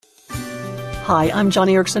Hi, I'm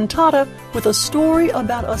Joni Eareckson Tada with a story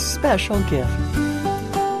about a special gift.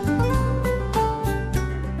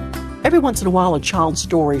 Every once in a while, a child's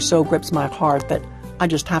story so grips my heart that I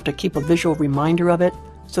just have to keep a visual reminder of it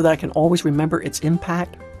so that I can always remember its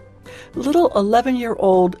impact. Little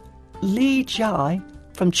 11-year-old Li Jai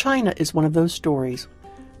from China is one of those stories.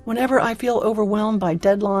 Whenever I feel overwhelmed by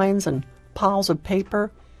deadlines and piles of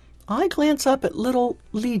paper, I glance up at little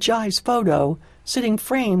Li Jai's photo sitting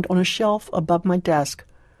framed on a shelf above my desk.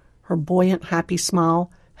 Her buoyant, happy smile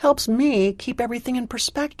helps me keep everything in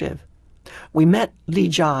perspective. We met Li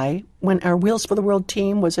Jai when our Wheels for the World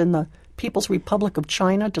team was in the People's Republic of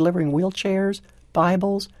China delivering wheelchairs,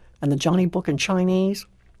 Bibles, and the Johnny Book in Chinese.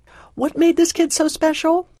 What made this kid so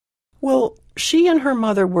special? Well, she and her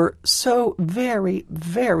mother were so very,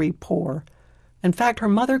 very poor. In fact, her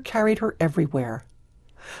mother carried her everywhere.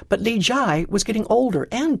 But Li Jai was getting older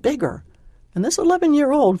and bigger, and this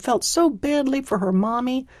 11-year-old felt so badly for her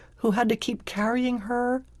mommy who had to keep carrying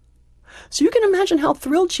her. So you can imagine how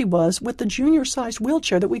thrilled she was with the junior-sized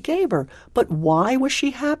wheelchair that we gave her. But why was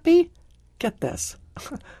she happy? Get this.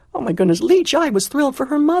 Oh my goodness, Li Jai was thrilled for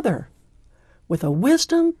her mother. With a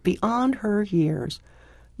wisdom beyond her years,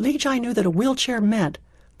 Li Jai knew that a wheelchair meant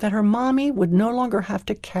that her mommy would no longer have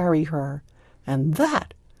to carry her, and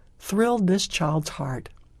that thrilled this child's heart.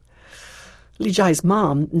 Li Jai's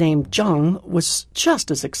mom, named Zheng, was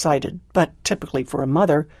just as excited, but typically for a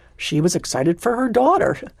mother, she was excited for her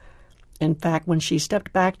daughter. In fact, when she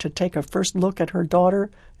stepped back to take a first look at her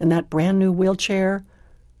daughter in that brand-new wheelchair,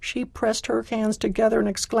 she pressed her hands together and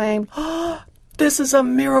exclaimed, "Oh, this is a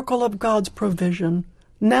miracle of God's provision.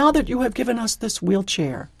 Now that you have given us this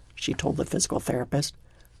wheelchair," she told the physical therapist,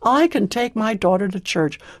 "I can take my daughter to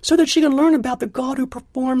church so that she can learn about the God who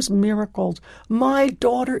performs miracles. My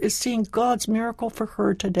daughter is seeing God's miracle for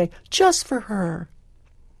her today, just for her."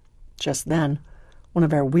 Just then, one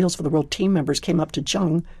of our Wheels for the World team members came up to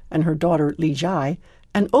Zheng and her daughter Li Jai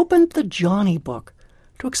and opened the Johnny Book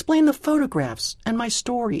to explain the photographs and my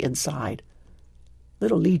story inside.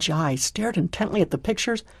 Little Li Jai stared intently at the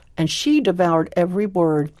pictures, and she devoured every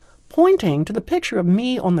word. Pointing to the picture of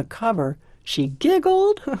me on the cover, she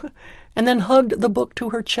giggled and then hugged the book to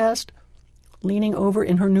her chest. Leaning over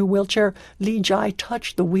in her new wheelchair, Li Jai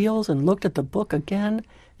touched the wheels and looked at the book again,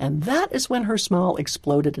 and that is when her smile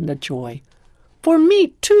exploded into joy. "For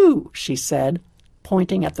me, too," she said,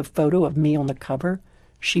 pointing at the photo of me on the cover.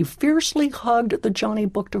 She fiercely hugged the Johnny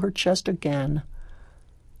Book to her chest again.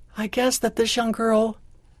 I guess that this young girl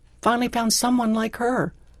finally found someone like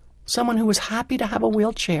her, someone who was happy to have a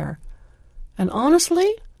wheelchair. And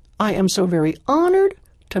honestly, I am so very honored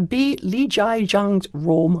to be Li Jai Zheng's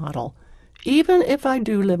role model, even if I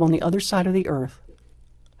do live on the other side of the earth.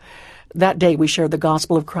 That day we shared the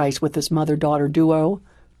gospel of Christ with this mother-daughter duo,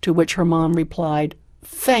 to which her mom replied,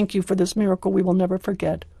 "Thank you for this miracle we will never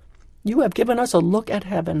forget. You have given us a look at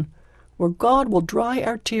heaven, where God will dry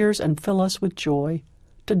our tears and fill us with joy.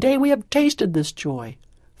 Today we have tasted this joy.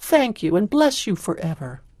 Thank you and bless you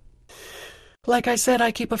forever." Like I said,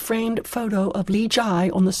 I keep a framed photo of Li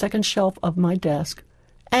Jai on the second shelf of my desk,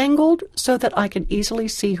 angled so that I can easily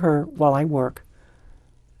see her while I work.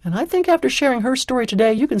 And I think after sharing her story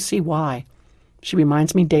today, you can see why. She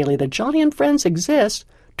reminds me daily that Joni and Friends exist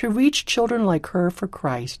to reach children like her for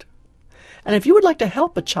Christ. And if you would like to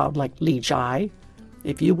help a child like Li Jai,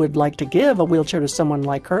 if you would like to give a wheelchair to someone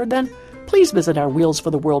like her, then please visit our Wheels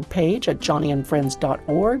for the World page at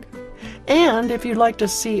johnnyandfriends.org. And if you'd like to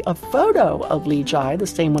see a photo of Li Jai, the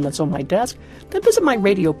same one that's on my desk, then visit my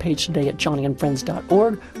radio page today at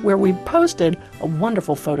johnnyandfriends.org, where we posted a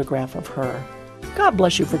wonderful photograph of her. God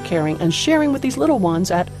bless you for caring and sharing with these little ones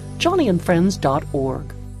at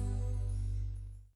johnnyandfriends.org.